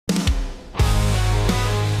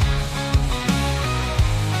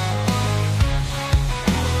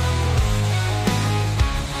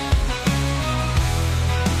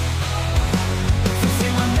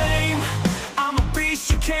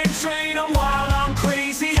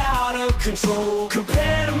control.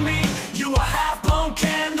 Compared to me, you a half-blown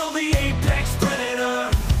candle, the apex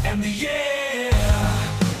predator, and the air.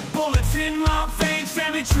 Bullets in my veins,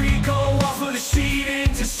 family tree go off of the sheet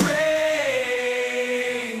into strays.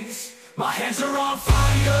 My hands are on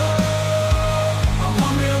fire, I'm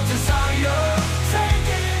on real desire. Take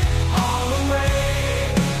it all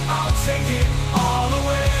away, I'll take it all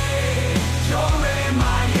away. You're in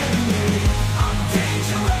my enemy, I'm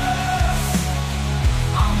dangerous,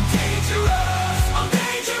 I'm dangerous, I'm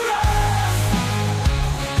dangerous.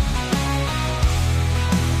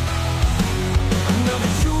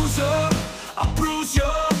 Another chooser, I'll bruise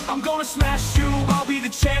you, I'm gonna smash you, I'll be the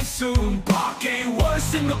champ soon. Bark ain't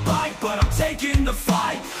worse than the bite, but I'm taking the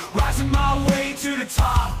fight. Rising my way to the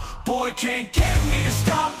top, boy can't get me to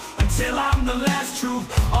stop until I'm the last truth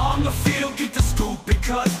on the field. Get the scoop,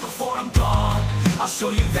 because before I'm gone, I'll show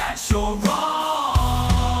you that you're wrong.